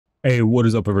Hey, what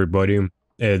is up everybody?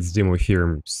 It's Dimo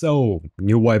here. So,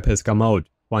 new wipe has come out,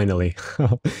 finally.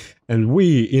 And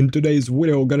we, in today's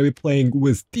video, gonna be playing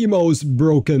with Dimo's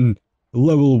broken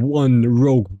level 1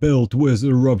 rogue build with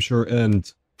Rupture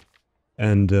and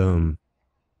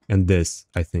this,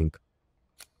 I think.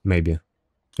 Maybe.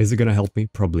 Is it gonna help me?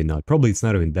 Probably not. Probably it's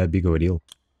not even that big of a deal.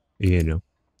 You know.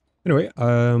 Anyway,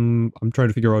 I'm trying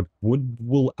to figure out what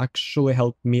will actually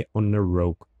help me on a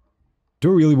rogue. Do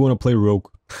I really want to play rogue?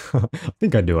 I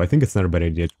think I do. I think it's not a bad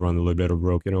idea to run a little bit of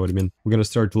rogue, you know what I mean? We're gonna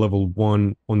start level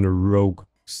 1 on the rogue.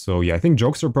 So yeah, I think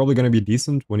jokes are probably gonna be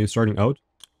decent when you're starting out.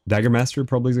 Dagger Master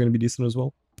probably is gonna be decent as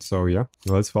well. So yeah,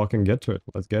 let's fucking get to it.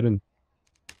 Let's get in.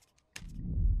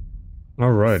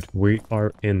 Alright, we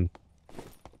are in.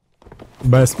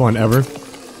 Best one ever.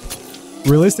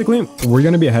 Realistically, we're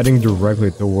gonna be heading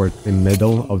directly toward the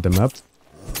middle of the map.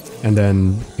 And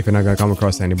then, if you're not gonna come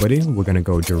across anybody, we're gonna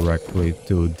go directly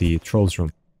to the Trolls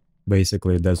Room.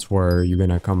 Basically, that's where you're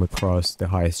gonna come across the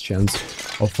highest chance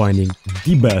of finding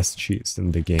the best cheese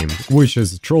in the game, which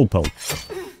is Troll Pelt.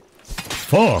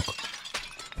 Fuck!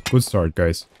 Good start,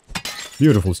 guys.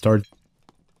 Beautiful start.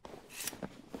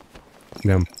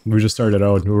 Damn, we just started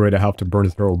out, we already have to burn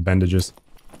through bandages.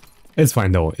 It's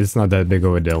fine though, it's not that big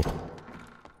of a deal.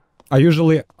 I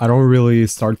don't really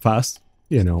start fast.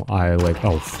 You know, I like,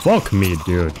 oh fuck me,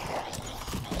 dude.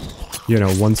 You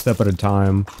know, one step at a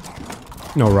time.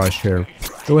 No rush here.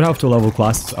 We would have to level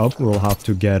classes up. We'll have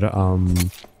to get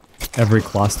every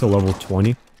class to level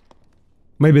 20.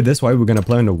 Maybe this way we're gonna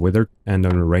play on a Wither and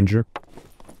on a Ranger.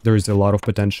 There's a lot of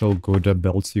potential good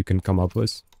builds you can come up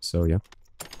with. So yeah.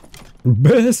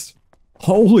 Best!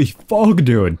 Holy fuck,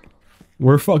 dude!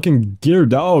 We're fucking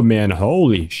geared out, man.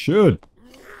 Holy shit.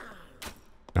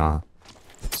 Ah.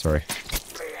 Sorry.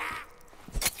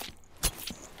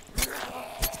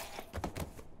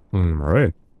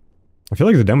 Alright. I feel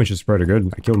like the damage is pretty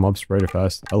good. I kill mobs pretty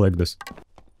fast. I like this.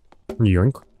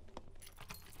 Yoink.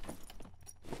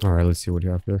 Alright, let's see what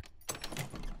you have there.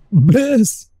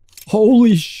 This!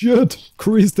 Holy shit!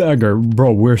 Crease Dagger!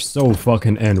 Bro, we're so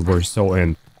fucking in. We're so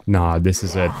in. Nah, this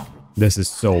is it. This is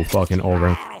so fucking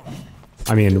over.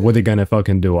 I mean, what are they gonna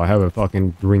fucking do? I have a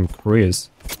fucking green crease.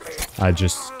 I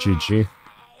just... GG.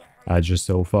 I just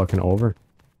so fucking over.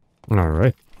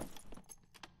 Alright.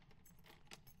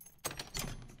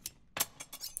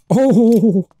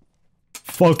 Oh!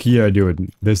 Fuck yeah,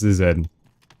 dude. This is it.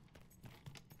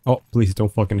 Oh, please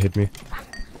don't fucking hit me.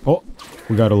 Oh,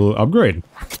 we got a little upgrade.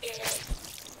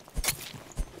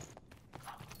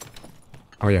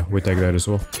 Oh yeah, we take that as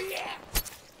well.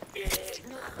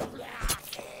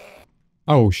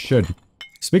 Oh shit.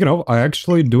 Speaking of, I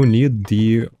actually do need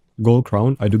the gold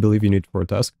crown. I do believe you need for a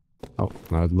task. Oh,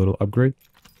 a little upgrade.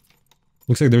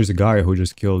 Looks like there's a guy who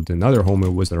just killed another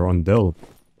homie with their own Dell.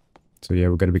 So yeah,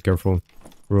 we gotta be careful.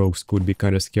 Rogues could be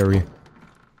kinda scary.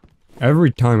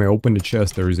 Every time I open the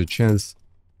chest, there is a chance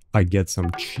I get some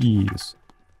cheese.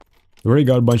 We already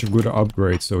got a bunch of good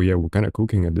upgrades, so yeah, we're kinda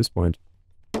cooking at this point.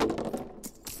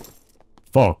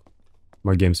 Fuck.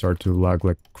 My game started to lag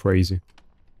like crazy.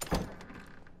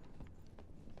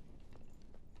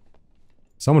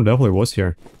 Someone definitely was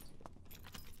here.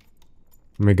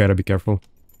 We gotta be careful.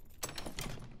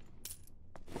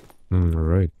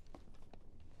 Alright.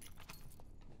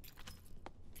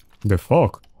 The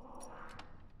fuck?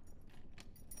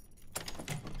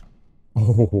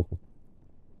 Oh,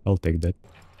 I'll take that.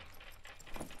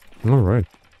 Alright.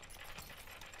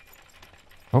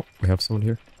 Oh, we have someone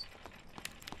here.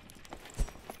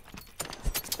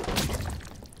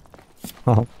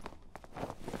 Haha.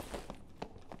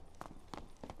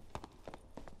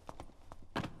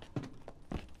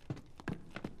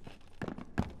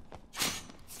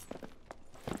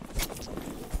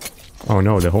 Oh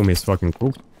no, the homie is fucking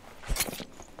cooked.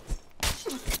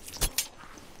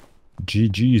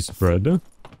 GG's, brother.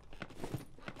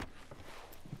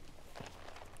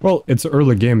 Well, it's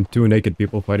early game, two naked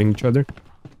people fighting each other.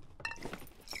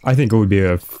 I think it would be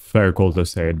a fair call to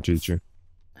say it, GG.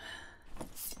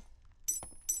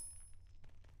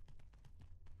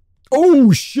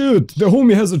 Oh shit! The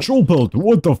homie has a troll pelt!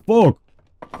 What the fuck?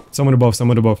 Someone above,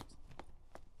 someone above.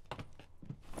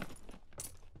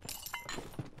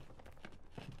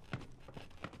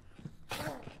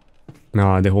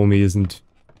 Nah, the homie isn't.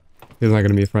 He's not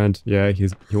gonna be a friend. Yeah, he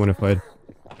wanna fight.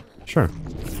 Sure.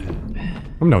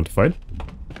 I'm down to fight.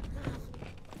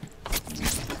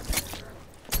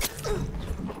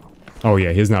 Oh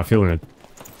yeah, he's not feeling it.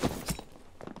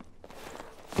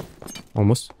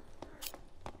 Almost.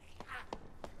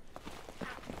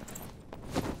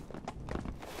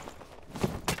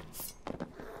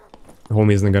 The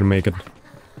homie isn't gonna make it.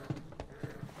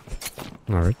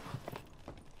 Alright.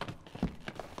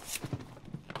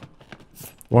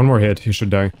 One more hit, he should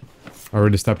die. I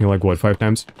already stabbed him like, what, 5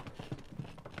 times?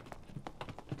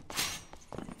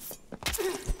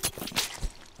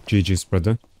 GG's,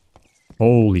 brother.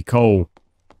 Holy cow.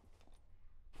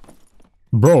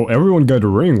 Bro, everyone got a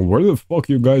ring. Where the fuck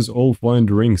you guys all find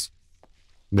rings?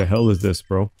 The hell is this,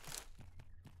 bro?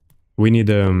 We need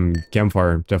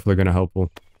campfire. Definitely gonna help.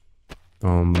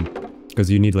 Because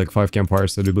you need like 5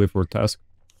 campfires to do for a task.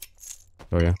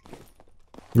 So yeah.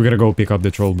 We gotta go pick up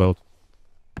the troll belt.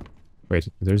 Wait,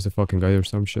 there's a fucking guy or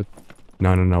some shit.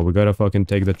 No, no, no. We gotta fucking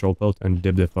take the troll belt and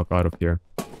dip the fuck out of here.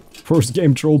 First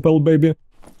game troll belt, baby.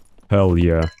 Hell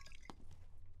yeah.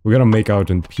 We gotta make out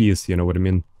in peace, you know what I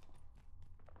mean?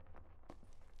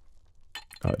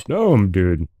 God damn,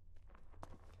 dude.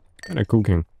 Kinda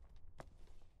cooking.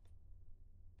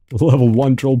 Level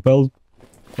 1 troll belt?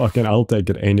 Fucking I'll take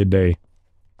it any day.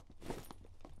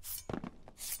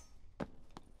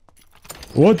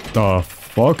 What the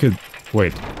fuck?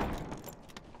 Wait.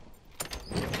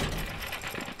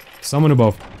 Someone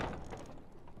above.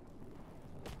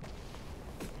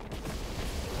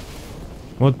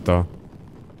 What the?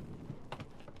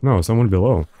 No, someone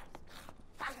below.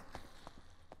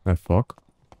 The fuck?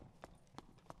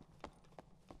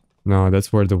 No,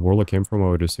 that's where the Warlock came from,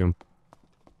 I would assume.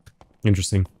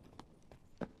 Interesting.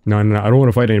 No, no, no, I don't want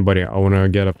to fight anybody. I want to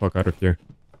get the fuck out of here.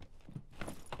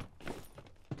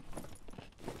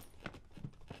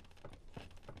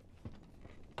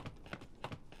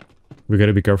 We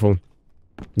gotta be careful.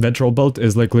 That troll belt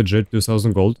is like legit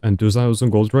 2000 gold, and 2000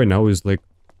 gold right now is like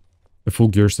a full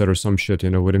gear set or some shit, you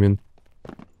know what I mean?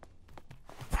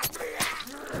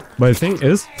 But the thing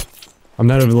is, I'm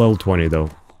not at level 20 though.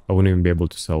 I wouldn't even be able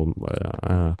to sell,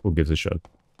 who gives a shit?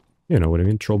 You know what I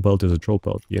mean? Troll belt is a troll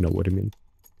belt, you know what I mean?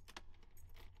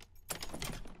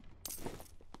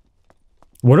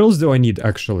 What else do I need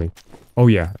actually? Oh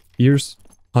yeah, ears,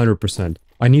 100%.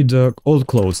 I need old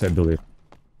clothes, I believe.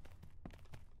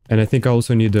 And I think I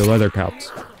also need the leather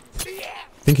caps.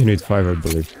 I think you need 5, I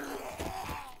believe.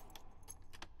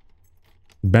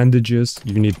 Bandages,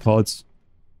 you need pots.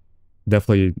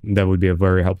 Definitely, that would be a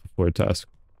very helpful for a task.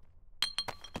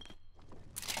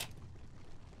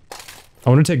 I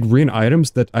want to take green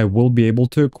items that I will be able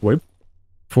to equip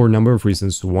for a number of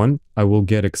reasons. 1, I will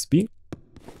get XP.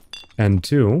 And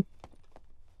 2,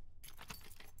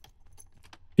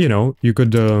 you know, you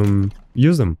could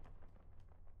use them.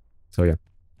 So yeah.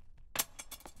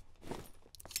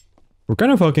 We're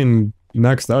kind of fucking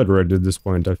maxed out right at this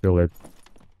point, I feel like.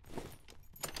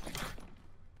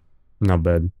 Not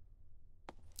bad.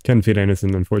 Can't fit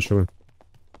anything, unfortunately.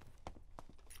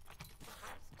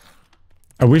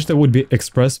 I wish there would be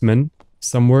expressmen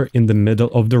somewhere in the middle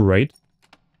of the raid.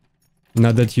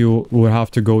 Not that you would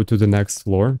have to go to the next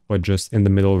floor, but just in the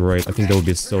middle of the raid. I think that would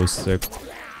be so sick.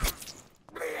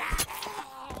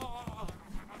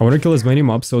 I want to kill as many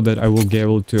mobs so that I will be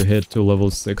able to hit to level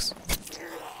 6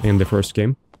 in the first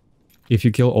game. If you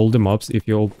kill all the mobs, if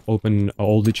you open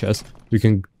all the chests, you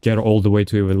can get all the way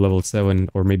to even level 7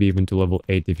 or maybe even to level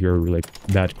 8 if you're like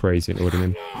that crazy, you know what I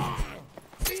mean?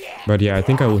 But yeah, I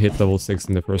think I will hit level 6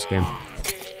 in the first game.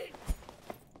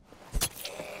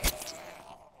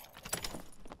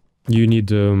 You need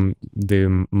the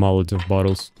Molotov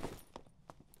bottles.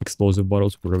 Explosive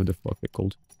bottles, whatever the fuck they're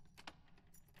called.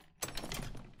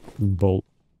 Ball.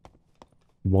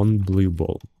 1 blue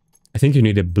ball. I think you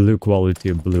need a blue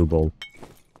quality blue ball.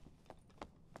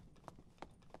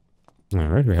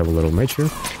 Alright, we have a little mage here.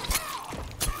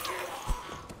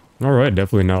 Alright,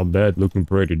 definitely not bad. Looking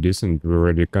pretty decent. We're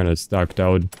already kind of stacked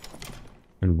out.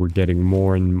 And we're getting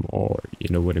more and more, you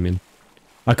know what I mean?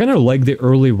 I kind of like the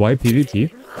early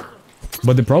YPVT.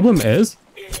 But the problem is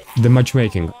the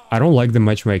matchmaking. I don't like the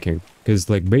matchmaking. Because,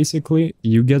 like, basically,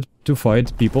 you get to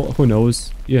fight people who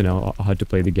knows, you know, how to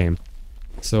play the game.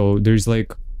 So, there's,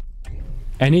 like...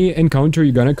 Any encounter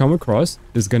you're gonna come across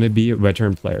is gonna be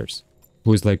veteran players.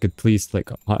 Who's, like, at least, like,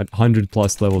 100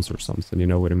 plus levels or something, you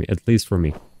know what I mean? At least for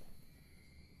me.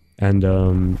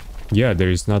 And, yeah,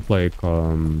 there's not, like,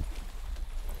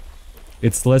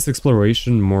 it's less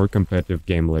exploration, more competitive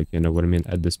game, like, you know what I mean,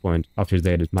 at this point, after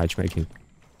they added matchmaking.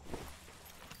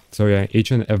 So yeah,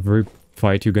 each and every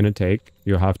fight you're gonna take,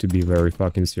 you have to be very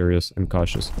fucking serious and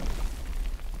cautious.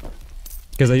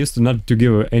 Because I used to not to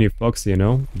give any fucks, you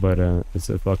know, but it's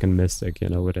a fucking mistake, you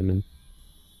know what I mean.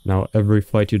 Now every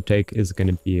fight you take is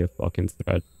gonna be a fucking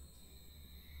threat.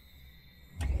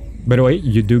 By the way,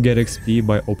 you do get XP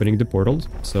by opening the portals,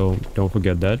 so don't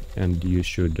forget that, and you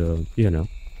should, you know,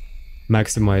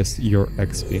 maximize your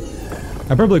XP.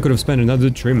 I probably could have spent another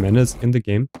 3 minutes in the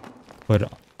game,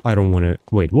 but I don't want to...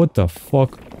 Wait, what the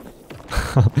fuck?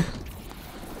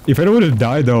 If I would have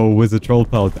died though with the troll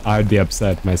pelt, I'd be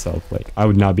upset myself. Like, I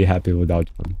would not be happy without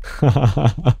him.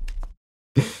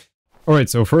 Alright,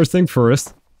 so first thing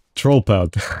first, troll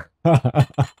pelt.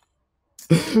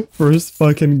 First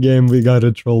fucking game we got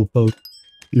a troll pelt.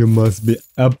 You must be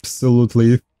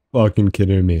absolutely fucking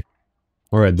kidding me.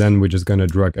 Alright, then we're just gonna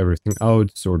drag everything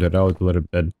out, sort it out a little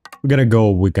bit. We're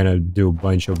gonna do a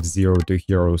bunch of 0 to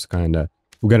heroes kinda.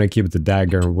 We're gonna keep the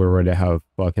dagger, we already have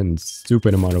fucking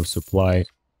stupid amount of supply.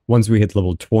 Once we hit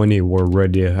level 20, we're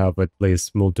ready to have at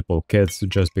least multiple kits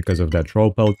just because of that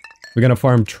troll pelt. We're gonna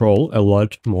farm troll a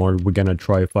lot more, we're gonna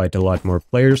try fight a lot more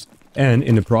players, and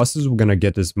in the process we're gonna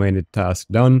get as many tasks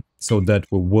done so that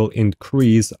we will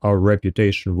increase our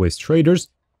reputation with traders.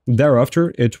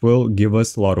 Thereafter, it will give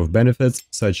us a lot of benefits,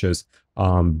 such as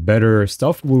better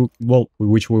stuff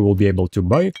which we will be able to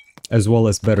buy, as well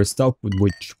as better stuff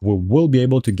which we will be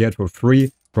able to get for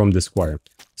free from the squire.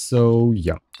 So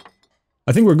yeah,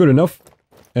 I think we're good enough.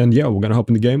 And yeah, we're gonna hop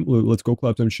in the game, let's go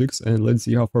clap some chicks and let's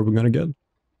see how far we're gonna get.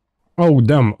 Oh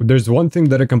damn, there's one thing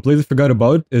that I completely forgot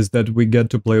about, is that we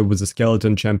get to play with a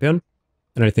skeleton champion.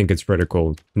 And I think it's pretty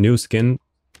cool. New skin.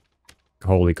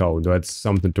 Holy cow, that's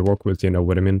something to work with, you know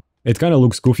what I mean? It kind of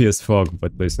looks goofy as fuck,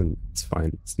 but listen, it's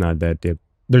fine, it's not that deep.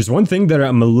 There's one thing that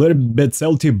I'm a little bit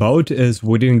salty about, is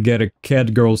we didn't get a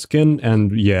cat girl skin,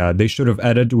 and yeah, they should have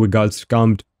added, we got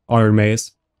scummed, Iron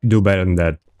Mace, do better than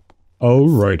that.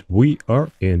 Alright, we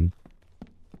are in.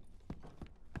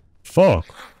 Fuck.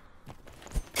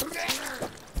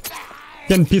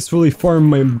 Can peacefully farm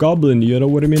my goblin, you know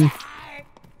what I mean?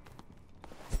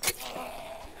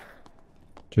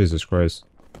 Jesus Christ.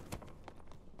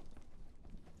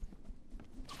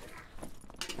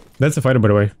 That's a fighter, by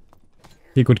the way.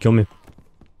 He could kill me.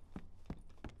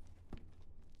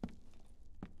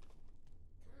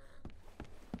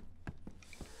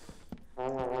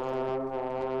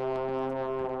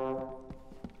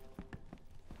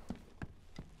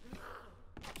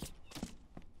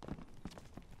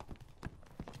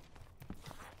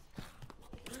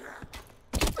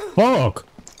 Fuck!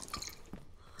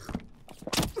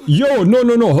 Yo,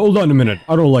 no, hold on a minute.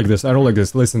 I don't like this,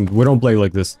 Listen, we don't play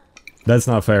like this. That's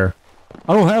not fair.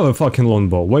 I don't have a fucking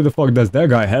longbow. Why the fuck does that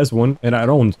guy has one and I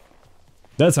don't?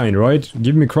 That's ain't right.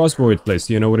 Give me crossbow at least,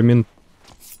 you know what I mean?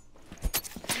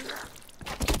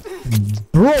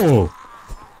 Bro!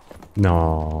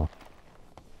 No.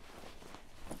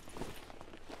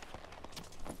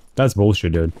 That's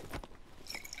bullshit, dude.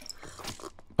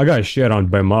 I got shit on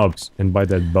by mobs and by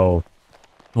that bow.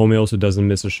 Homie also doesn't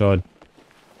miss a shot.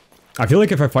 I feel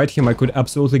like if I fight him, I could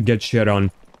absolutely get shit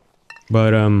on.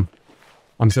 But, I'm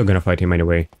still gonna fight him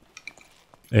anyway.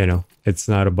 You know, it's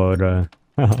not about,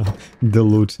 the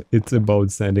loot. It's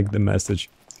about sending the message.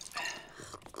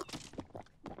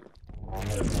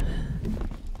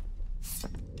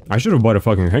 I should have bought a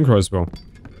fucking hand crossbow.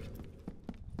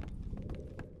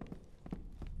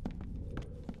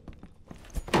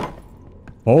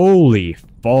 Holy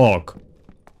fuck.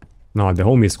 Nah, the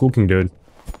homie is cooking, dude.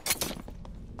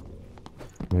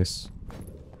 Nice.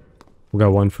 We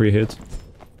got one free hit.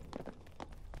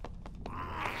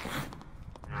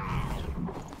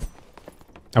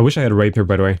 I wish I had a Rapier,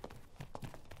 by the way.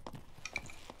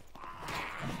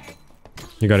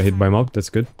 You got a hit by mob, that's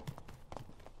good.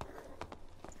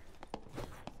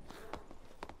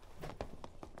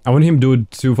 I want him to do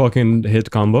 2 fucking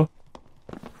hit combo.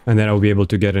 And then I'll be able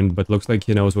to get in, but looks like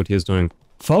he knows what he's doing.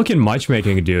 Fucking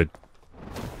matchmaking, dude.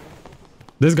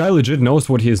 This guy legit knows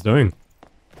what he's doing.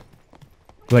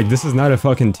 Like, this is not a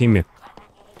fucking teammate.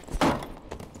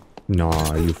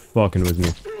 Nah, you fucking with me.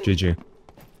 GG.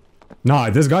 Nah,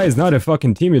 this guy is not a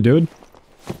fucking teammate, dude.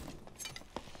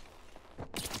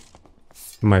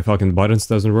 My fucking buttons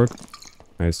doesn't work.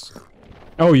 Nice.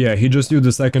 Oh yeah, he just used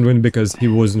the second win because he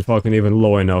wasn't fucking even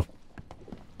low enough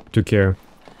to care.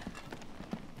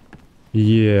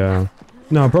 Yeah.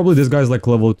 No, probably this guy's like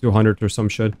level 200 or some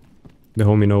shit. The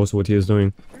homie knows what he is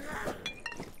doing.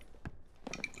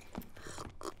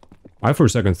 I for a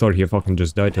second thought he fucking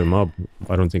just died to a mob.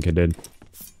 I don't think he did.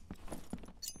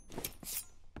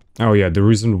 Oh yeah, the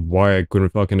reason why I couldn't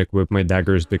fucking equip my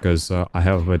dagger is because I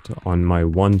have it on my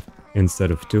 1 instead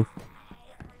of 2.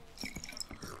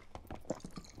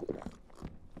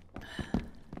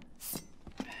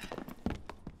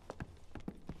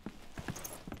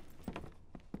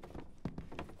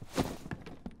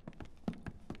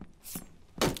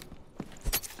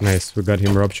 Nice, we got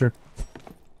him Rupture.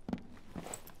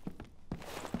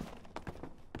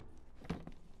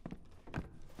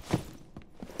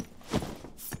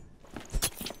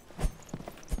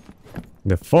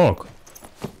 The fuck?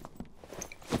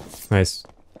 Nice.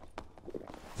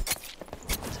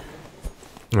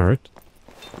 Alright.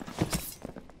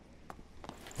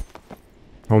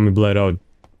 Homie bled out.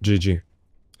 GG.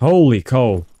 Holy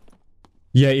cow.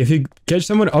 Yeah, if you catch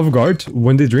someone off guard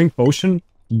when they drink potion,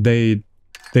 they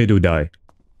do die.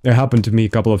 It happened to me a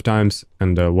couple of times,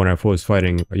 and when I was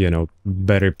fighting, you know,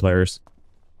 better players.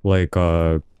 Like,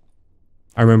 I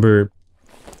remember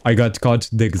I got caught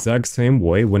the exact same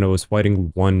way when I was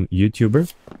fighting one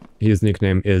YouTuber. His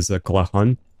nickname is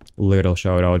Klahan. Little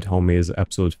shout out, homie is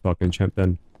absolute fucking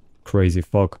champion. Crazy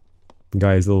fuck.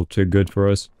 Guy is a little too good for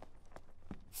us.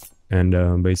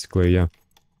 And basically, yeah.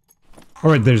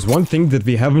 Alright, there's one thing that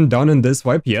we haven't done in this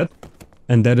wipe yet.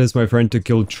 And that is, my friend, to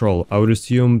kill troll. I would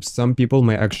assume some people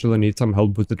may actually need some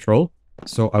help with the troll.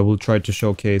 So I will try to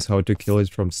showcase how to kill it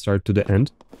from start to the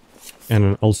end.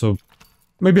 And also,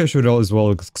 maybe I should as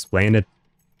well explain it.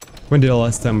 When did the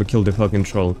last time I killed the fucking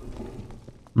troll?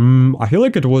 I feel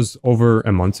like it was over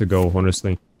a month ago,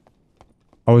 honestly.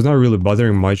 I was not really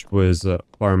bothering much with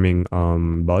farming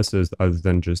bosses other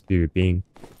than just PvPing.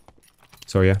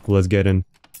 So yeah, let's get in.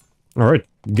 Alright,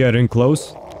 get in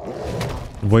close.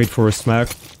 Wait for a smack.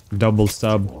 Double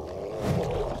stab.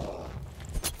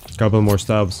 Couple more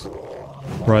stabs.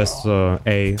 Press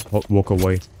A, walk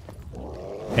away.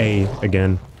 A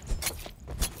again.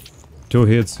 2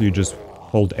 hits, you just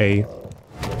hold A.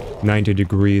 90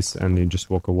 degrees and you just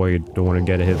walk away. You don't want to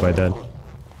get hit by that.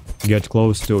 Get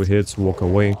close, 2 hits, walk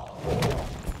away.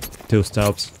 2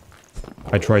 stabs.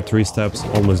 I tried 3 stabs,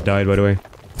 almost died by the way.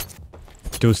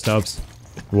 2 stabs,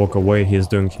 walk away, he's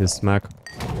doing his smack.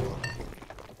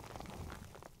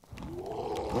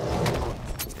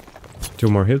 2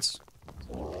 more hits.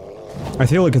 I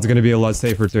feel like it's gonna be a lot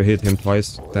safer to hit him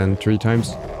twice than 3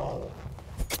 times.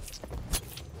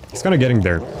 He's kinda getting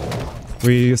there.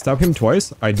 We stab him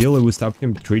twice, ideally we stab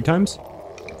him 3 times.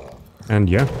 And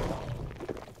yeah.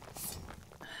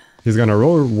 He's gonna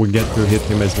roll, we get to hit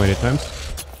him as many times.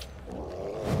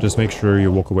 Just make sure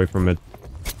you walk away from it.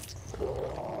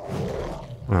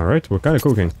 Alright, we're kinda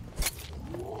cooking.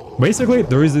 Basically,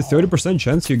 there is a 30%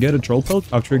 chance you get a troll pelt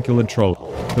after you kill a troll.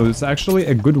 So it's actually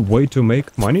a good way to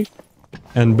make money.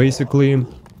 And basically,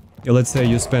 let's say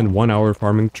you spend 1 hour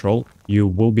farming troll, you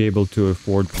will be able to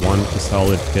afford 1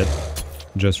 solid hit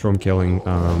just from killing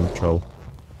troll.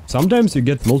 Sometimes you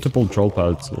get multiple troll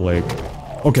pelts, like...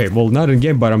 Okay, well, not in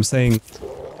game, but I'm saying,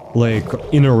 like,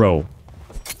 in a row.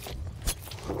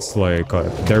 It's like,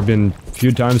 there have been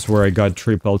few times where I got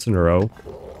 3 pelts in a row.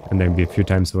 And then be a few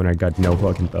times when I got no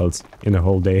fucking pelts in a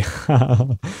whole day.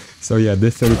 So yeah,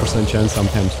 this 30% chance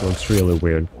sometimes looks really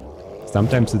weird.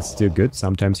 Sometimes it's still good,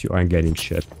 sometimes you aren't getting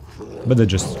shit. But they're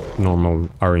just normal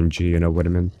RNG, you know what I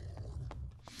mean.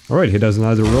 Alright, he does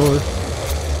another roller.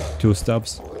 2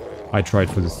 stabs. I tried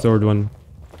for the 3rd one.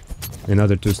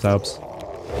 Another 2 stabs.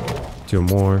 2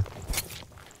 more.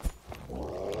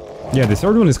 Yeah, the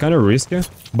 3rd one is kind of risky,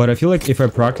 but I feel like if I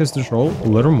practice the troll a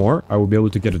little more, I will be able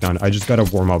to get it done. I just gotta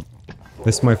warm up.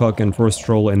 This is my fucking first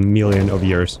troll in a million of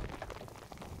years.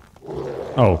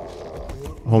 Oh.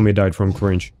 Homie died from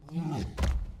cringe.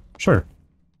 Sure.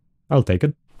 I'll take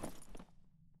it.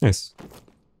 Nice.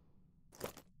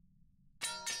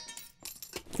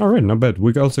 Alright, not bad.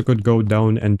 We also could go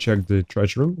down and check the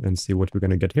treasure room and see what we're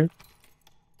gonna get here.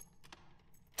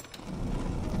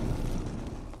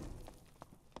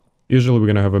 Usually we're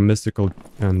gonna have a mystical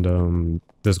and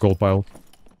this gold pile.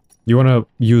 You wanna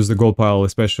use the gold pile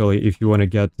especially if you wanna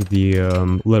get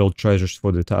the little treasures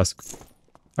for the task.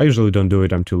 I usually don't do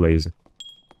it, I'm too lazy.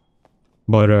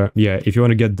 But yeah, if you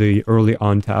wanna get the early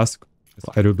on task,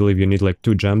 I do believe you need like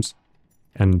 2 gems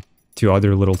and 2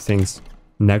 other little things,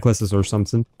 necklaces or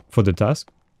something for the task.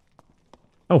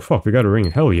 Oh fuck, we got a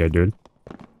ring, hell yeah dude.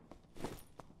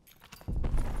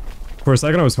 For a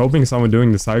second I was hoping someone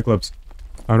doing the Cyclops.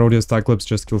 I know this Cyclops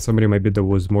just killed somebody, maybe there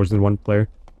was more than 1 player.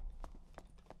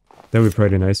 That would be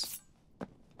pretty nice.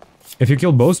 If you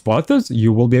kill both spotters,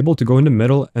 you will be able to go in the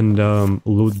middle and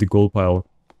loot the gold pile.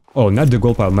 Oh, not the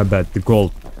gold pile, my bad, the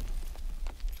gold.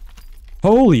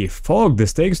 Holy fuck,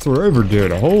 this takes forever,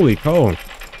 dude, holy cow.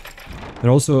 And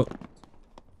also,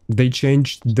 they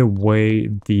changed the way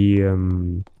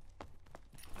the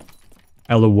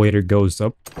elevator goes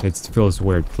up. It feels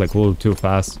weird, like a little too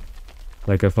fast.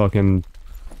 Like a fucking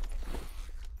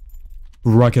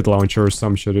rocket launcher or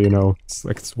some shit, you know. It's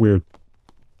like, it's weird.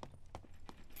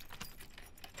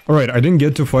 Alright, I didn't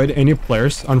get to fight any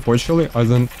players, unfortunately, other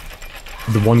than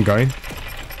the one guy.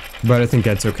 But I think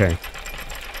that's okay.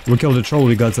 We killed the troll,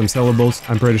 we got some sellables.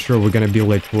 I'm pretty sure we're gonna be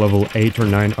like level 8 or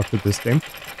 9 after this game.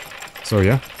 So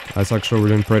yeah, that's actually we're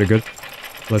doing pretty good.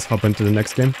 Let's hop into the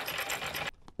next game.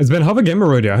 It's been half a game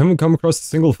already. I haven't come across a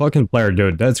single fucking player,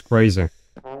 dude. That's crazy.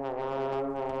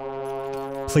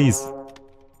 Please.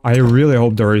 I really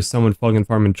hope there is someone fucking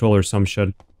farming troll or some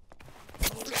shit.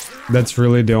 That's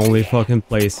really the only fucking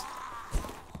place.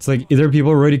 It's like either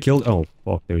people already killed. Oh,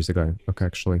 fuck, there's a guy. Okay,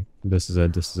 actually. This is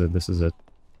it, this is it, this is it.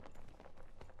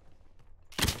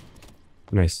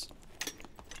 Nice.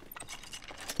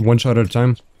 One shot at a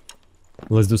time.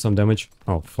 Let's do some damage.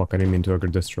 Oh, fuck, I didn't mean to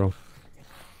aggro this troll.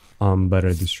 But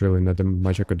there's really not that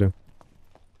much I could do.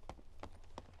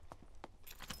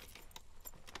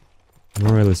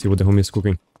 Alright, let's see what the homie is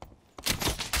cooking.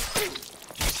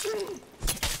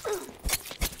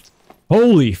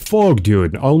 Holy fuck,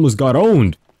 dude. I almost got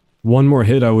owned. One more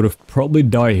hit, I would have probably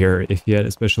died here if he had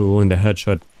especially won the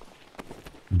headshot.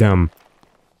 Damn.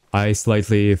 I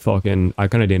slightly fucking... I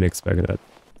kinda didn't expect that.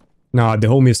 Nah, the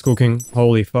homie is cooking.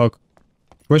 Holy fuck.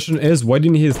 Question is, why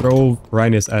didn't he throw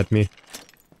Rhinus at me?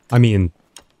 I mean...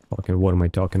 Fucking what am I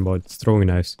talking about? It's throwing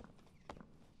knives.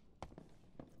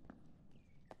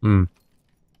 Hmm.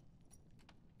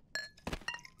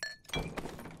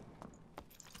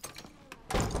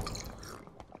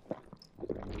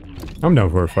 I'm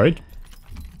down for a fight.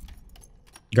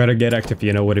 Gotta get active,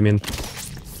 you know what I mean?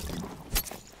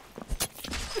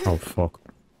 Oh, fuck.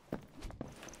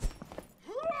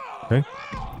 Okay.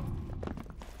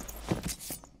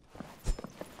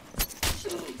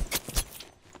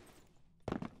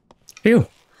 Phew.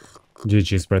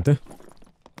 GG's, brother.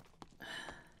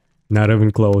 Not even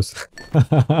close.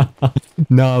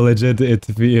 No, legit,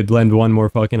 if it land one more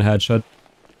fucking headshot,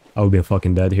 I would be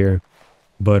fucking dead here.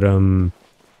 But, oh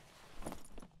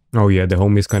yeah, the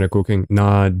homie's kinda cooking.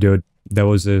 Nah, dude, that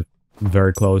was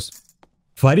very close.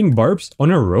 Fighting barbs on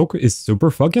a rogue is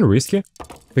super fucking risky,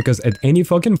 because at any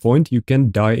fucking point you can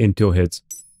die in 2 hits.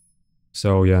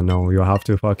 So yeah, no, you have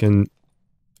to fucking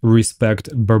respect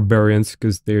barbarians,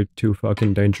 because they're too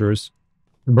fucking dangerous.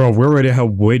 Bro, we already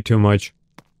have way too much.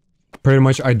 Pretty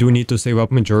much I do need to save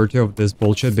up majority of this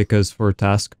bullshit, because for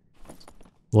task,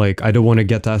 like, I don't want to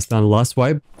get task done last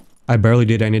wipe. I barely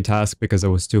did any task because I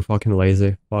was too fucking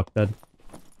lazy. Fuck that.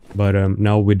 But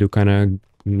now we do kind of,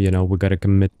 you know, we gotta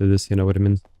commit to this, you know what I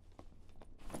mean?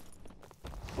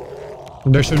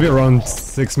 There should be around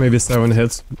 6, maybe 7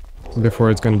 hits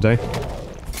before it's gonna die.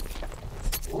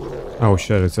 Oh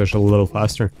shit, it's actually a little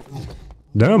faster.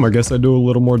 Damn, I guess I do a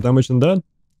little more damage than that.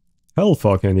 Hell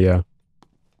fucking yeah.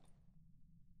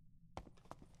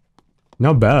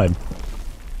 Not bad.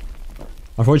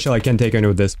 Unfortunately, I can't take any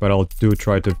of this, but I'll do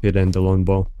try to fit in the lone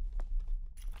bow.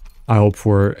 I hope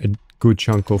for a good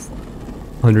chunk of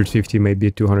 150, maybe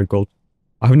 200 gold.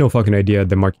 I have no fucking idea at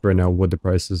the market right now what the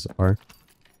prices are.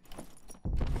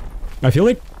 I feel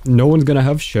like no one's gonna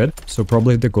have shit, so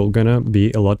probably the gold gonna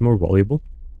be a lot more valuable.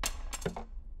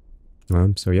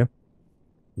 So yeah.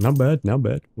 Not bad, not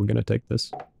bad. We're gonna take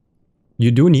this. You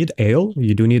do need ale,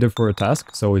 you do need it for a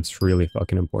task, so it's really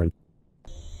fucking important.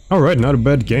 Alright, not a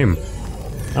bad game.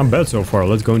 Not bad so far,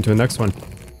 let's go into the next one.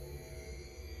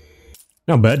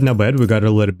 Not bad, not bad. We got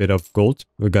a little bit of gold.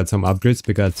 We got some upgrades,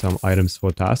 we got some items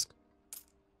for task.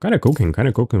 Kinda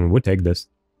cooking, we'll take this.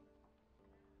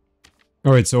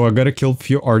 Alright, so I gotta kill a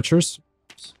few archers.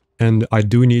 And I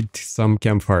do need some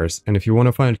campfires. And if you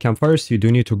wanna find campfires, you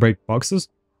do need to break boxes.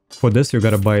 For this, you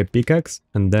gotta buy a pickaxe.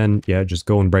 And then, yeah, just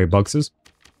go and break boxes.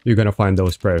 You're gonna find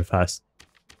those very fast.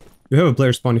 You have a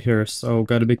player spawn here, so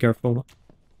gotta be careful.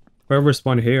 Whoever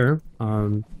spawned here,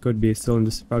 could be still in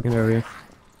this fucking area.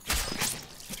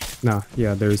 Nah,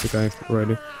 yeah, there is a guy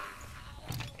already.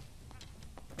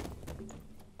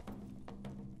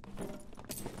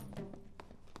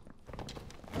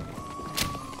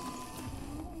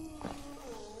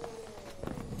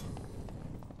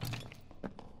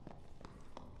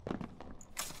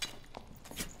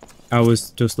 I was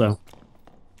too slow.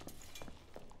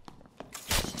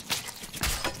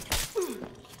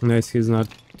 Nice, he's not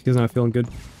feeling good.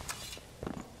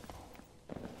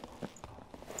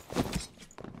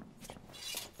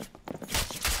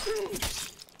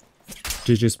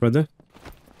 GG's, brother.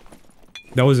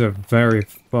 That was a very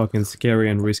fucking scary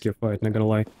and risky fight, not gonna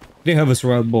lie. He didn't have a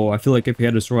survival bow. I feel like if he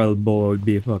had a survival bow, it would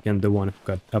be fucking the one who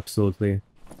got absolutely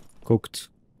cooked.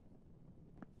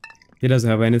 He doesn't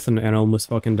have anything and almost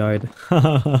fucking died.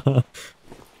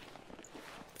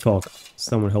 Fuck.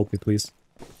 Someone help me, please.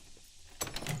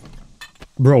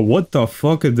 Bro, what the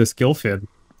fuck is this kill feed?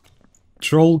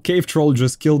 Cave troll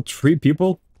just killed 3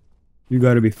 people? You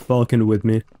gotta be fucking with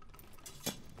me.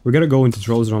 We gotta go into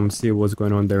troll's room and see what's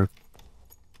going on there.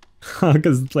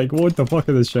 Cause it's like, what the fuck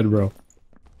is this shit, bro?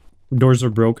 Doors are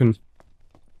broken.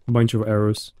 Bunch of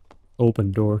arrows.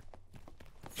 Open door.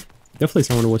 Definitely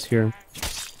someone was here.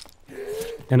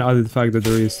 And other the fact that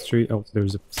there is three... Oh,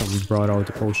 there's someone brought out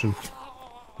a potion.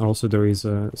 Also, there is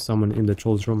someone in the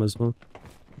trolls room as well.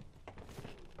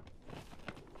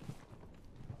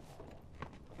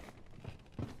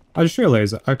 I just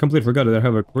realized I completely forgot that I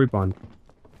have a creep on.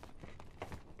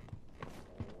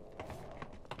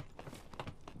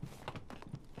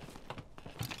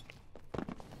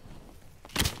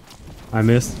 I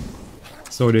missed.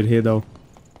 So did he though.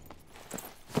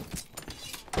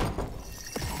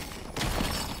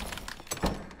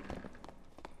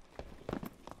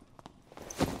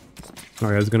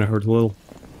 Alright, it's gonna hurt a little.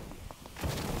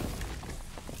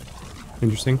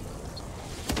 Interesting.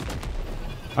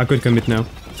 I could commit now.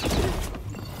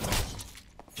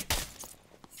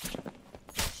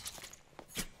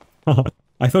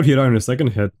 I thought he died on a second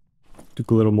hit.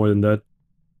 Took a little more than that.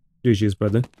 GG's,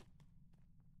 brother.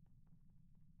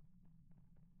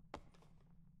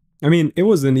 I mean, it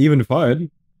was an even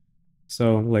fight.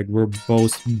 So, like, we're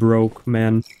both broke,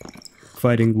 man.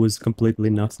 Fighting was completely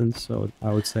nothing, so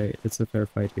I would say it's a fair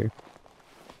fight here.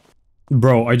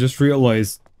 Bro, I just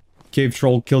realized Cave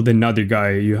Troll killed another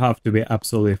guy. You have to be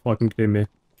absolutely fucking kidding me.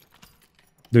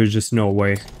 There's just no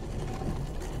way.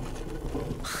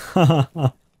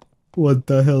 What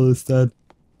the hell is that?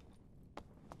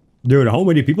 Dude, how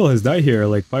many people has died here?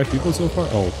 Like 5 people so far?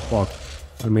 Oh, fuck.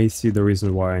 I may see the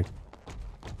reason why.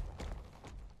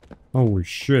 Oh,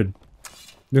 shit.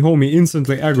 The homie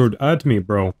instantly aggroed at me,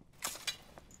 bro.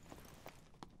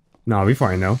 Nah, we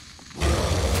fine now.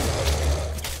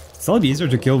 It's a lot easier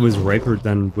to kill with Rapier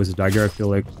than with Dagger, I feel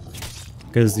like.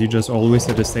 Because you just always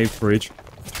hit a safe for each.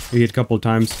 You hit a couple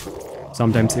times.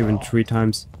 Sometimes even 3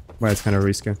 times. But it's kind of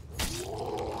risky.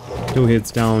 2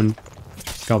 hits down.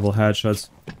 Couple headshots.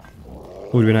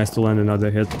 Would be nice to land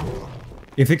another hit.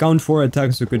 If he count 4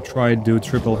 attacks, you could try do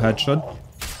triple headshot.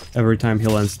 Every time he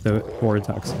lands the 4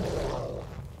 attacks.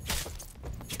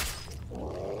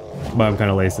 But I'm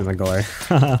kind of lazy, not gonna lie.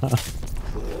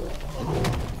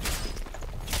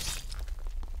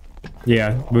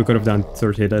 Yeah, we could have done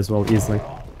 3rd hit as well, easily.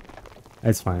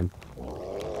 It's fine.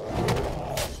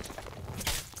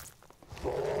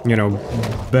 You know,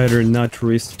 better not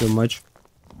risk too much.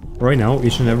 Right now,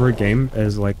 each and every game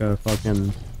is like a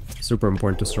fucking super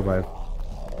important to survive.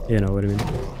 You know what I mean?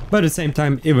 But at the same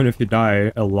time, even if you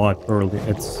die a lot early,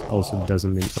 it's also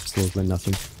doesn't mean absolutely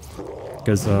nothing.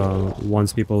 Because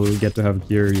once people get to have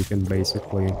gear, you can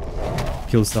basically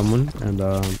kill someone and,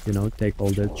 you know, take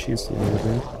all that cheese, you know what I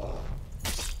mean?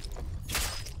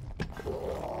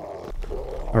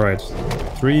 Alright.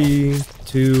 3,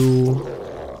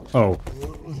 2... Oh.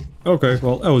 Okay,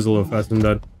 well, that was a little faster than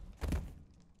that.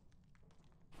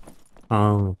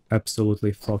 Oh,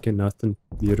 absolutely fucking nothing.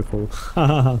 Beautiful.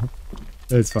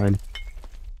 That's fine.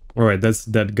 Alright, that's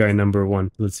that guy number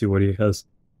 1. Let's see what he has.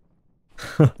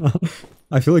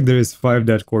 I feel like there is 5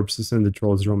 dead corpses in the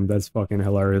trolls room. That's fucking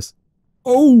hilarious.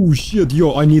 Oh shit,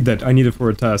 yo, I need that. I need it for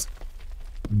a task.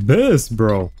 Best,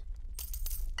 bro.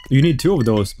 You need 2 of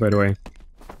those, by the way.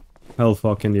 Hell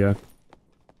fucking yeah.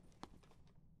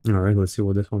 Alright, let's see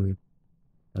what this one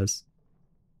has.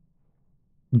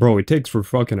 Bro, it takes for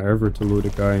fucking ever to loot a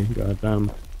guy. God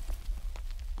damn.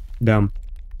 Damn.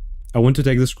 I want to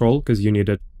take the scroll because you need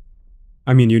it.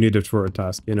 I mean, you need it for a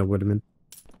task, you know what I mean.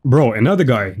 Bro, another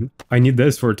guy. I need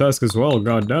this for a task as well,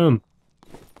 god damn.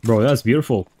 Bro, that's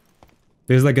beautiful.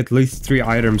 There's like at least 3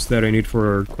 items that I need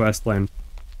for questline.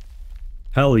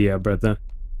 Hell yeah, brother.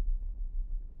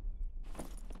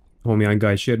 Homie, I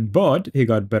got shit, but he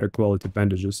got better quality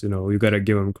bandages, you know, you gotta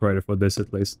give him credit for this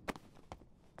at least.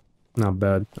 Not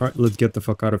bad. Alright, let's get the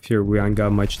fuck out of here, we ain't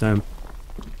got much time.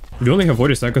 We only have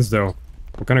 40 seconds though.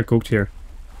 We're kinda cooked here.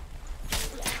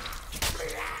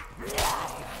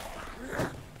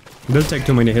 It doesn't take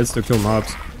too many hits to kill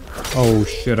mobs. Oh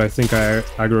shit, I think I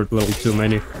aggroed a little too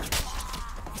many.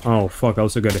 Oh fuck, I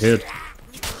also got hit.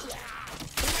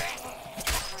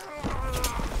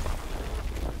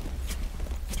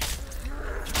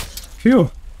 Phew.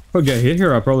 If I get hit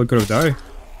here, I probably could have died.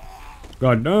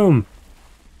 God damn.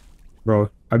 Bro,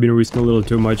 I've been risking a little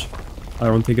too much. I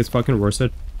don't think it's fucking worth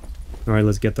it. Alright,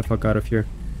 let's get the fuck out of here.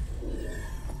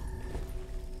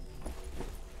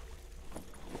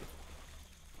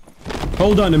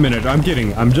 Hold on a minute, I'm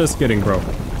kidding. I'm just kidding, bro.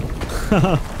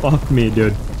 Fuck me,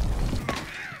 dude.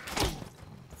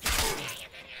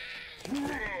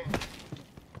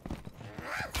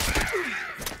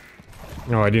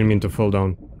 No, I didn't mean to fall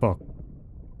down. Fuck.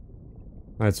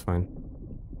 That's fine.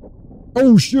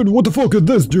 Oh shit, what the fuck is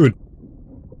this, dude?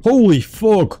 Holy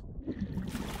fuck.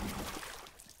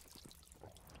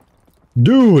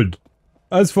 Dude!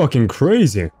 That's fucking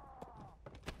crazy.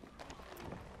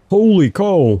 Holy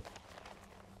cow.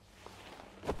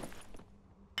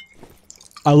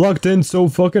 I locked in so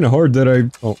fucking hard that I...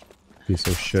 Oh, piece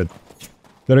of shit.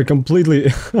 That I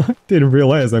completely didn't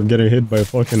realize I'm getting hit by a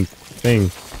fucking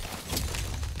thing.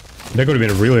 That could have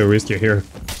been really risky here.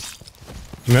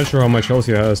 I'm not sure how much health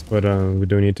he has, but we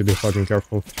do need to be fucking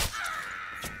careful.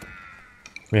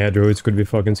 Yeah, druids could be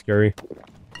fucking scary.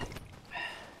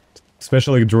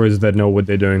 Especially druids that know what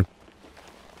they're doing.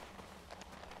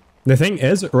 The thing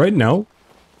is, right now,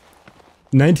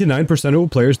 99% of the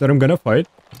players that I'm gonna fight,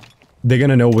 they're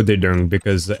gonna know what they're doing,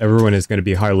 because everyone is gonna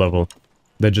be high level.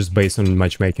 They're just based on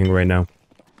matchmaking right now.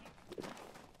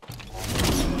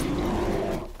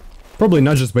 Probably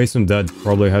not just based on that,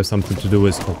 probably have something to do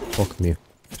with... Oh, fuck me.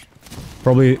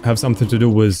 Probably have something to do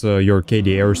with your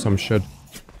KDA or some shit.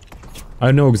 I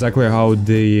don't know exactly how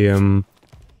the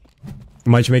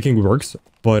matchmaking works,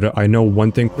 but I know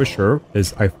one thing for sure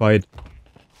is I fight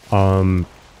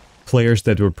players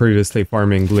that were previously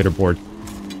farming leaderboard.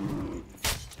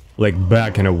 Like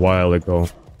back in a while ago.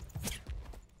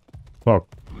 Fuck.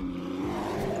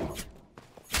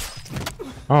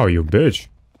 Oh, you bitch.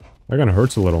 That kinda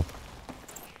hurts a little.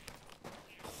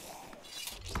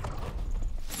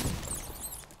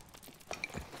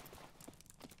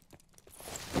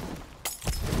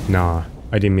 Nah,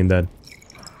 I didn't mean that.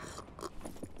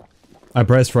 I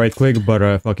pressed right click, but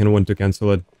I fucking want to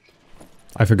cancel it.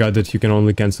 I forgot that you can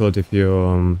only cancel it if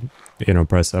you, you know,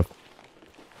 press F.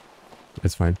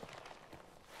 It's fine.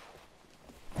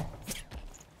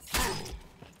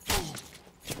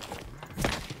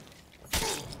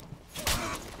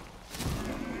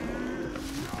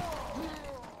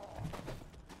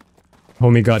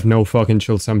 Homie got no fucking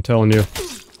chills, I'm telling you.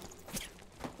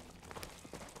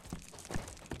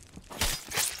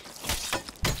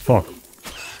 Fuck.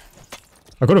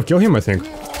 I could have killed him, I think.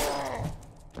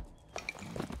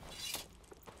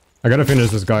 I gotta finish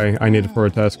this guy I need for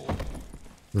a task.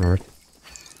 Alright.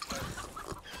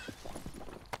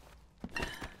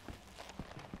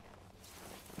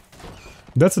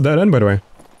 That's a dead end, by the way.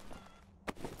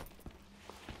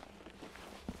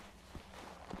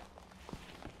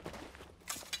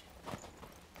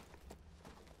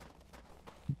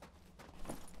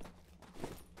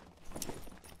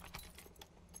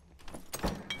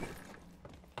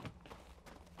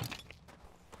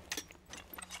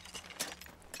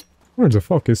 Where the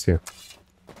fuck is he?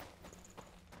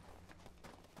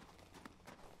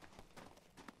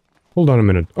 Hold on a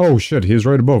minute. Oh shit, he's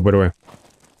right above, by the way.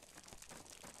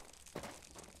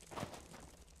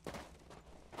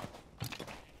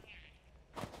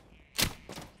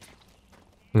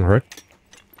 Alright.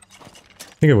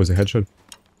 I think it was a headshot.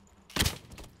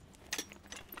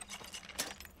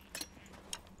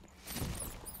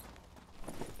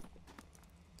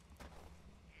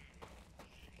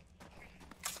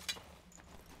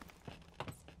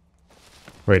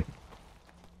 Wait.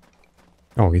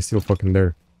 Oh, he's still fucking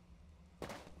there.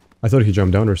 I thought he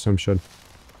jumped down or some shit.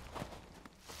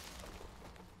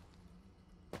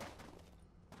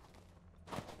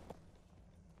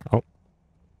 Oh.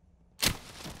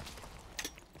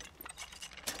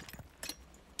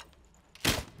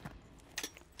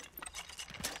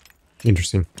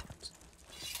 Interesting.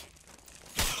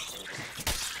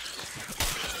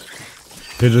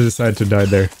 They just decided to die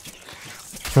there.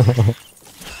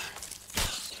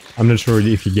 I'm not sure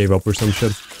if he gave up or some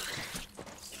shit.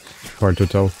 Hard to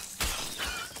tell.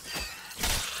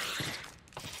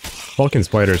 Falcon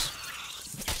spiders.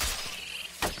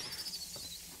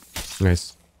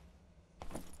 Nice.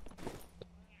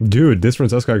 Dude, this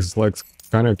Francesca is like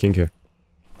kinda kinky.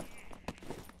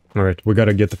 Alright, we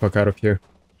gotta get the fuck out of here.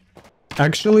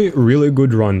 Actually, really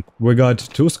good run. We got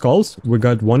 2 skulls, we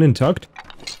got 1 intact.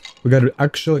 We got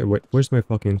actually... Wait, where's my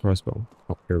fucking crossbow?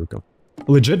 Oh, here we go.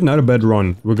 Legit not a bad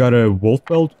run. We got a wolf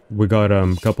belt, we got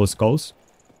a couple of skulls.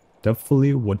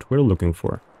 Definitely what we're looking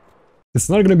for. It's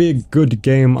not gonna be a good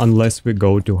game unless we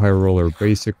go to high roller.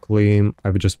 Basically,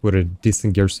 I've just put a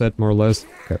decent gear set, more or less.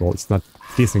 Okay, well, it's not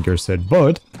decent gear set,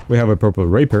 but we have a purple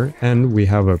Rapier and we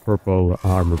have a purple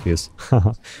armor piece.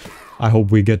 I hope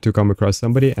we get to come across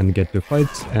somebody and get to fight,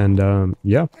 and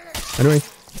yeah. Anyway.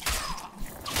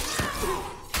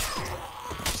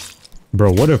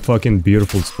 Bro, what a fucking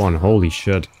beautiful spawn, holy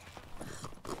shit.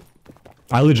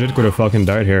 I legit could have fucking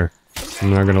died here.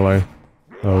 I'm not gonna lie.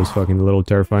 That was fucking a little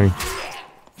terrifying.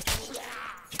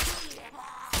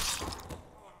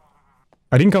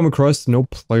 I didn't come across no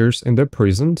players in the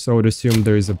prison, so I would assume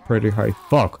there is a pretty high...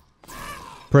 Fuck!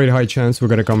 Pretty high chance we're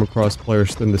gonna come across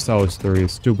players in the south. There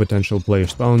is 2 potential player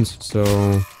spawns,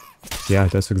 so... Yeah,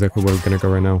 that's exactly where we're gonna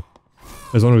go right now.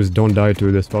 As long as we don't die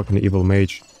to this fucking evil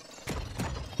mage.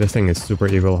 This thing is super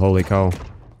evil, holy cow.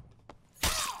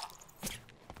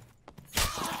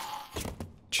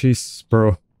 jeez,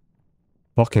 bro.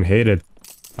 Fucking hate it.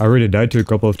 I already died to a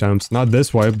couple of times. Not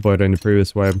this wipe, but in the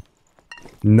previous wipe.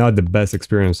 Not the best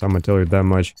experience, I'm gonna tell you that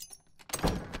much.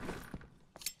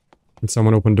 Can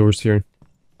someone open doors here?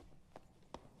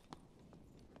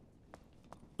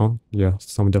 Oh, yeah,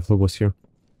 someone definitely was here.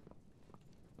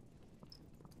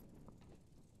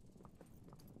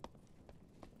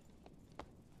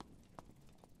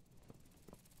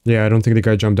 Yeah, I don't think the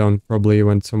guy jumped down. Probably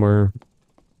went somewhere...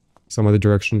 some other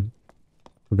direction.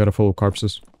 We gotta follow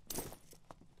corpses.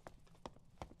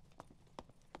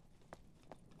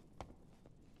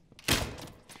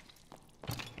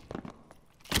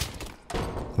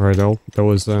 Alright, that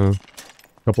was a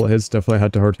couple of hits. Definitely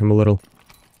had to hurt him a little.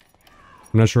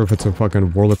 I'm not sure if it's a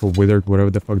fucking Warlock or Withered, whatever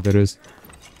the fuck that is.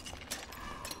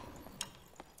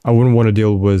 I wouldn't want to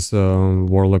deal with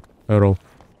Warlock at all.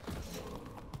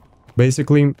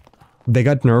 Basically, they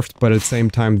got nerfed, but at the same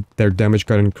time, their damage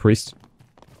got increased.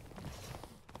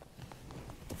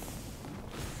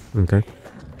 Okay.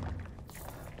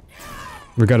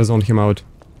 We gotta zone him out.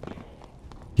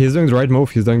 He's doing the right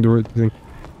move, he's doing the right thing.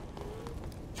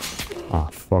 Ah,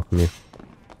 fuck me.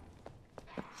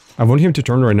 I want him to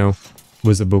turn right now,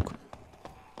 with the book.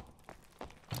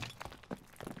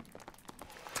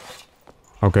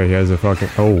 Okay, he has a fucking...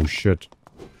 oh, shit.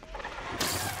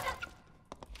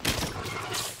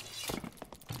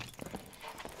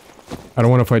 I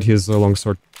don't want to fight his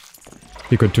longsword.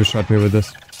 He could two-shot me with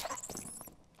this.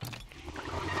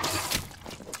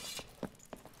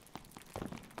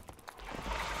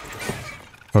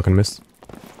 Fucking miss.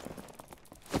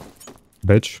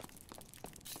 Bitch.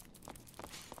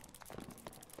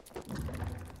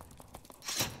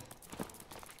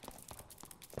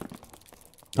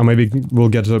 Or maybe we'll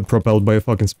get propelled by a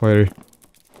fucking spider.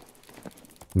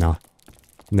 Nah.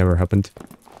 Never happened.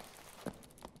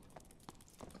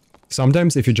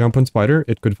 Sometimes if you jump on spider,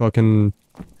 it could fucking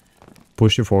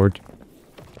push you forward.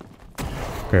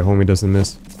 Okay, homie doesn't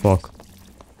miss. Fuck.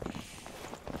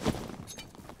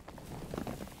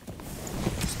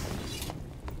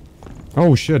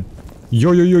 Oh shit.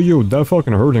 Yo, that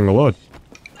fucking hurting a lot.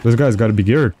 This guy's gotta be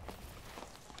geared.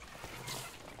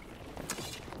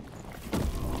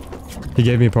 He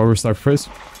gave me power sacrifice.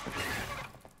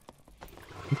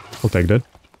 I'll take that.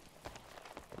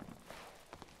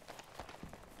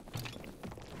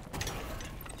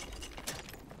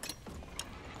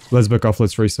 Let's back off,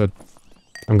 let's reset.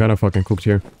 I'm gonna fucking cooked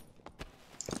here.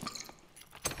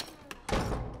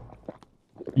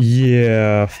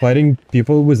 Yeah, fighting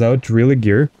people without really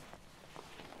gear.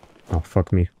 Oh,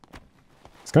 fuck me.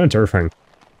 It's kinda terrifying.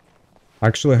 I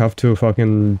actually have to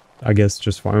fucking, I guess,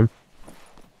 just farm.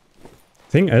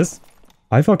 Thing is,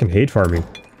 I fucking hate farming.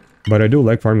 But I do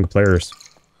like farming players.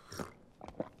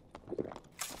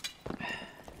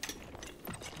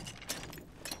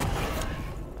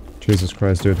 Jesus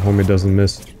Christ, dude, homie doesn't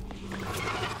miss.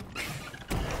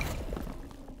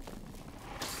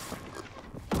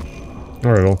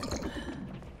 Alright, well.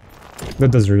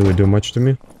 That doesn't really do much to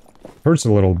me. Hurts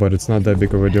a little, but it's not that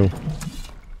big of a deal.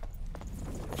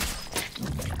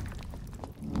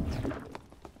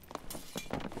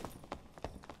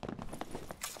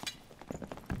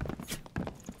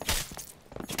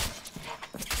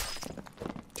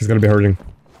 He's gonna be hurting.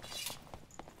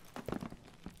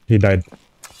 He died.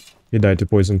 He died to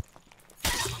poison.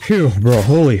 Phew, bro,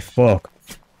 holy fuck.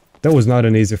 That was not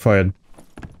an easy fight.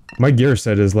 My gear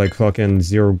set is like fucking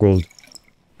 0 gold.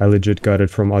 I legit got it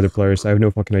from other players. I have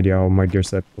no fucking idea how my gear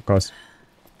set will cost.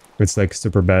 It's like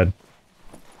super bad.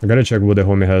 I gotta check what the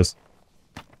homie has.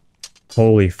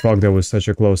 Holy fuck, that was such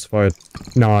a close fight.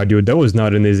 Nah, dude, that was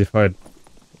not an easy fight.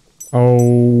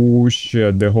 Oh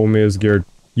shit, the homie is geared.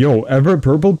 Yo, every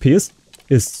purple piece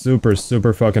is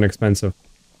super fucking expensive.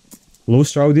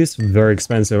 Loose Shroudies, very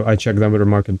expensive. I checked them with the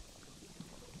market.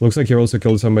 Looks like he also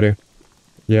killed somebody.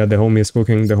 Yeah, the homie is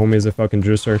cooking. The homie is a fucking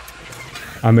juicer.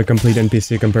 I'm a complete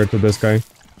NPC compared to this guy.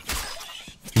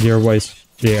 Gear-wise.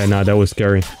 Yeah, nah, that was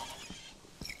scary.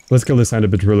 Let's kill this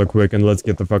Handbit really quick and let's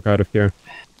get the fuck out of here.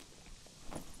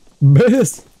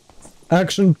 This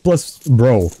action plus...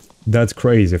 Bro, that's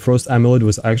crazy. Frost Amulet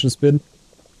with action speed.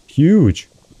 Huge.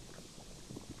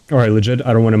 Alright, legit,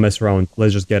 I don't want to mess around.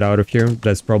 Let's just get out of here.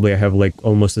 That's probably I have like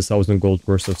almost 1,000 gold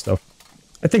worth of stuff.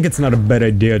 I think it's not a bad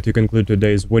idea to conclude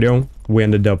today's video. We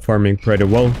ended up farming pretty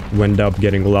well. We ended up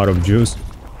getting a lot of juice.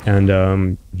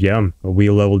 And yeah, we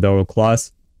leveled our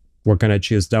class. We're kinda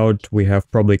cheesed out. We have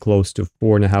probably close to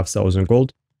 4,500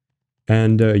 gold.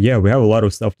 And yeah, we have a lot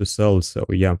of stuff to sell, so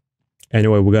yeah.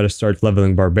 Anyway, we gotta start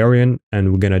leveling Barbarian,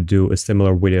 and we're gonna do a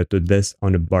similar video to this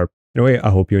on the Barb. Anyway, I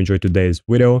hope you enjoyed today's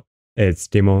video. It's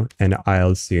Dimo, and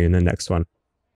I'll see you in the next one.